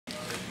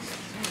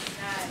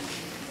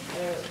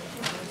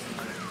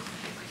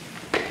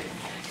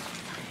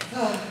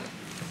Why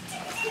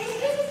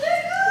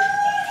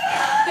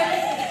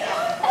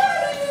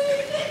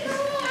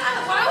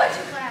would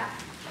you clap?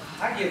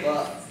 I give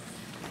up.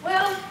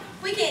 Well,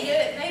 we can't do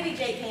it. Maybe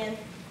Jake can.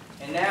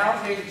 And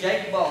now here's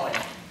Jake Bowling,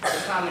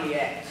 the comedy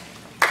act.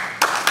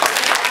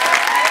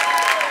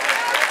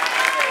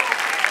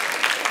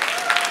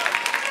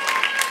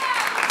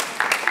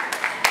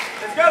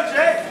 Let's go,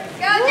 Jake!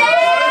 Go,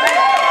 Jake!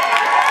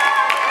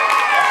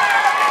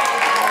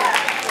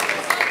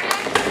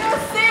 Go,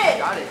 Sid!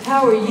 Got it.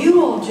 How are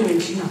you all doing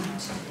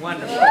tonight?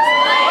 Wonderful. I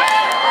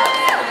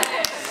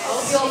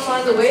hope you all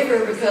signed the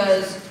waiver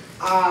because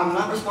I'm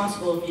not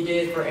responsible if you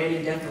did for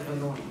any death of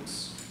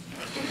annoyance.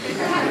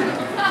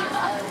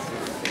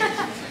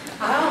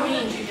 By all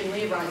means, you can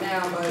leave right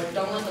now, but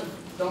don't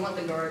let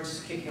the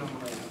guards kick you on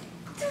the way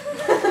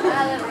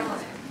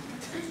out.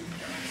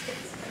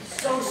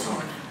 So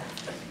sorry.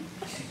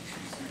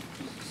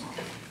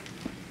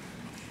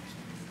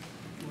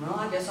 Well,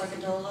 I guess I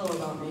can tell a little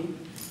about me.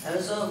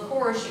 As of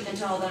course, you can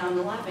tell that I'm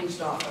the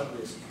laughingstock of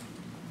this.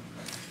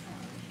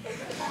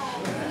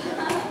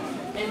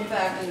 In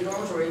fact, in the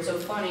dormitory, it's so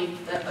funny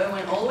that I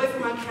went all the way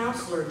from my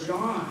counselor,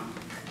 John.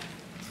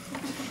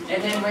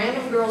 And then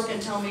random girls can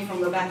tell me from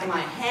the back of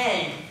my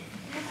head.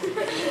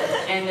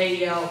 And they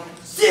yell,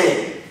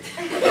 Sid!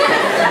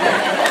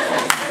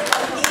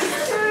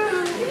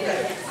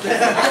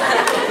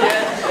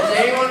 Does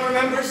anyone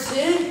remember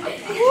Sid?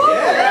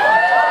 Yeah.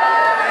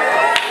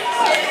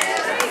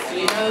 Do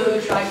you know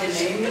who tried to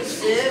name me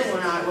Sid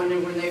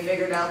when they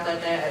figured out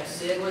that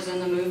Sid was in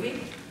the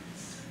movie?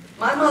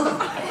 My mother.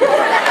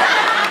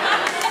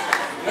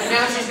 But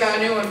now she's got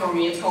a new one for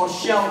me. It's called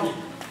Sheldon.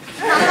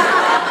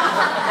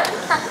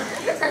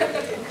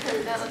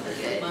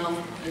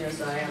 Well,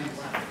 yes, I am the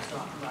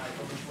laughingstock of my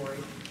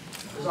dormitory.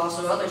 There's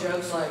also other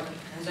jokes like,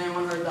 has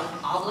anyone heard the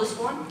obelisk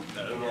one?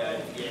 No.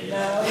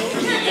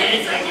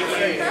 Yes, I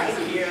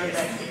can hear it.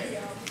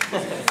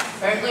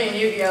 Apparently in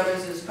Yu-Gi-Oh!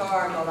 There's this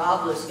card called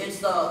Obelisk. It's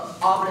the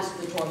Obelisk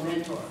the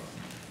Tormentor.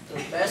 The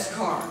best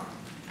card.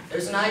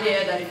 There's an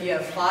idea that if you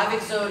have 5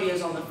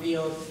 Exodias on the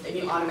field, then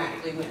you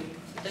automatically win.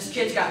 This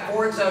kid's got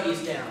 4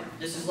 Exodias down.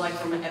 This is like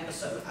from an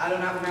episode. I do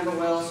not remember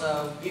well,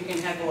 so you can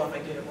heckle if I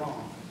get it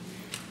wrong.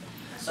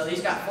 So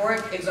he's got 4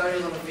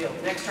 Exodias on the field.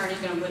 Next turn he's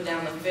going to put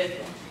down the 5th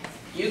one.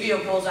 Yu-Gi-Oh!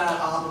 Pulls out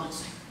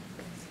Obelisk.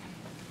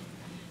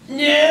 No,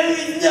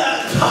 it's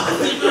not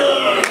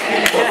possible!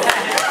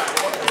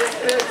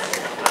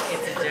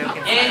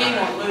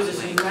 Anyone loses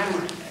any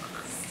memory.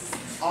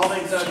 All the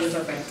Exodias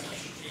are vanquished.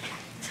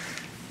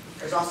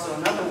 There's also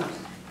another one.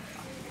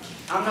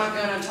 I'm not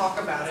going to talk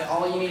about it.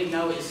 All you need to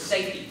know is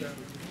safety.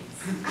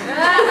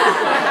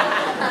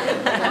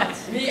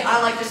 Me,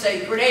 I like to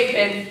say grenade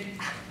pin.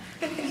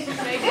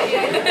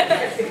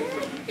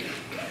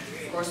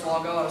 Of course, a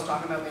while ago I was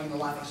talking about being the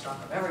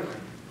laughingstock of everyone.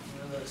 You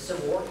know, the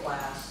Civil War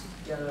class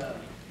did a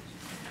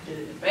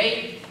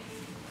debate.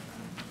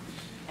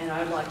 And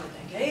I'd like to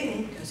thank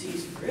Aiden, because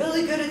he's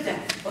really good at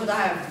that. But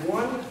I have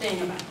one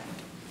thing about that.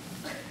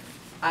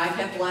 I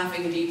kept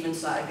laughing deep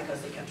inside because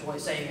they kept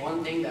always saying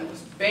one thing that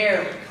was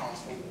barely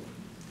possible.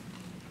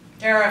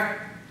 Tariff,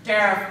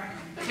 tariff,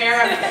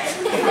 tariff.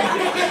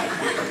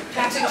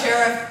 Taxing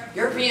tariff,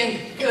 European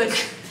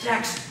goods,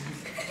 tax.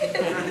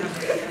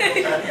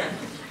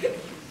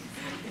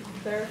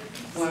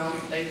 Well,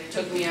 they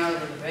took me out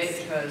of the debate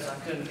because I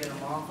couldn't get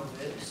them off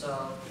of it.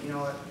 So, you know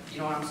what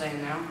I'm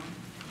saying now?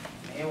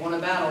 They won a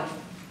battle.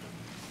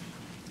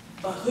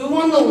 But who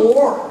won the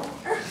war?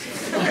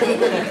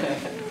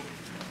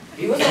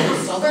 He was on the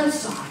southern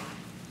side.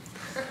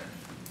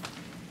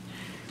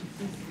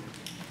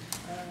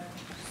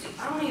 See,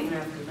 I don't even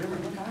have to remember.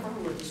 Look, I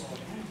remember where this all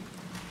began.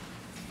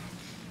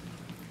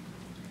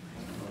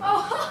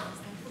 Oh.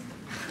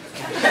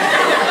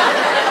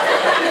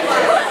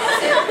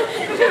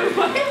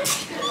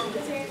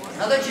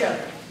 Another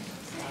joke.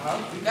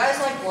 You guys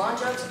like blonde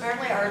jokes,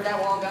 apparently? I heard that a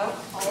while ago.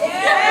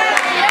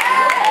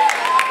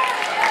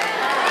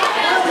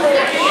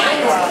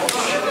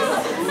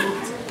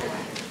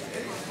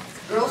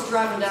 Girl's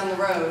driving down the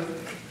road.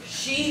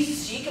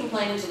 She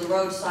complains to the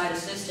roadside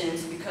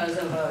assistants because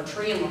of a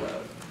tree in the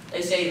road.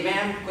 They say,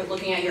 ma'am, quit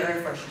looking at your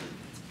air freshener.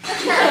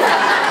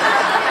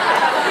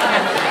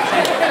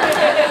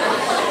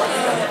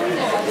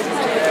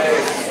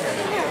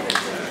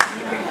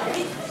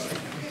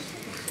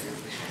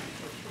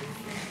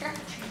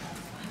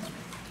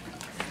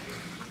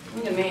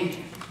 Look at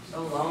me,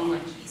 so lonely.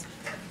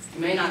 You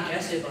may not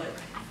guess it, but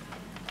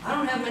I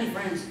don't have many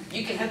friends.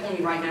 You can heckle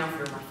me right now if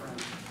you're my friend.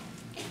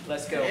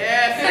 Let's go.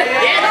 Yes.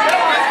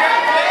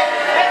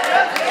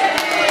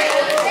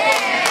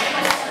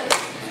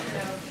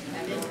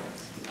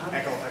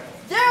 Heckle.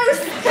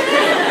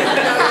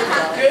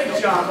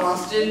 Good job,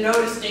 Austin. No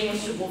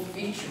distinguishable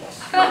features.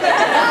 Except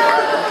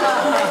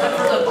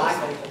for the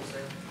bifocals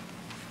there.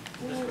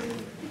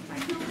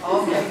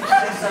 Okay,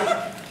 so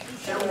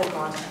should have more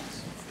contacts.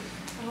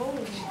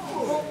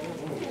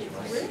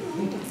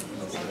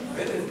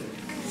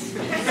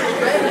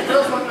 The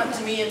girls walking up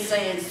to me and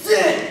saying,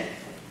 Sid!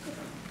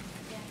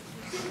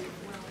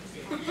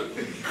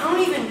 I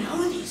don't even know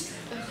these guys.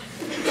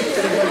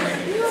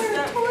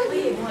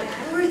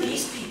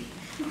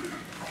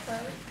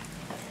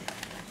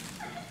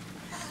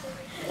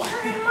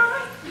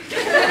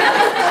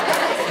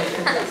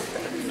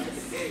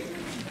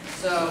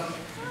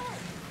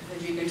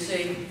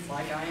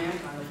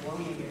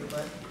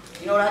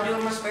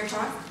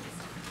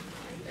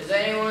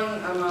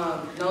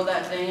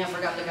 thing. I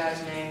forgot the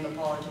guy's name, the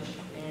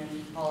politician,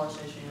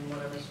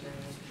 whatever his name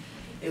is.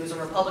 It was a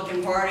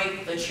Republican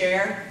Party, the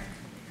chair.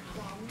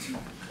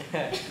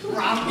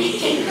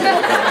 Romney.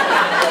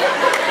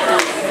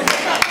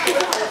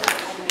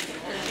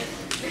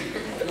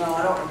 No,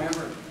 I don't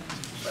remember.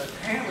 But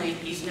apparently,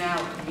 he's now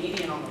a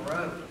comedian on the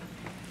road.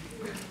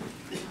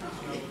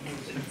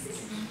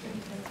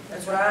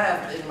 That's what I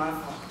have in my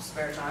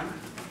spare time.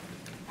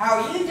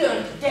 How are you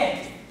doing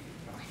today?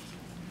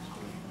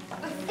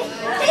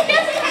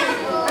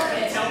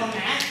 Tell him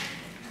that.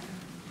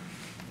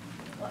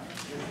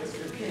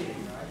 You're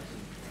kidding, right?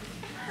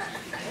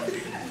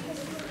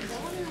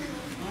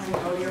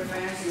 Go to your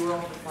fantasy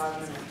world for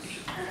 5 minutes.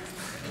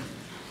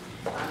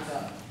 Time's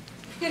up.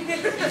 You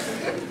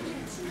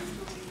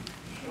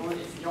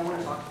don't want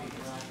to talk to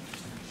people, right?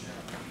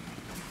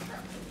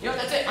 You know,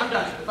 that's it. I'm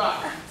done.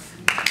 Goodbye.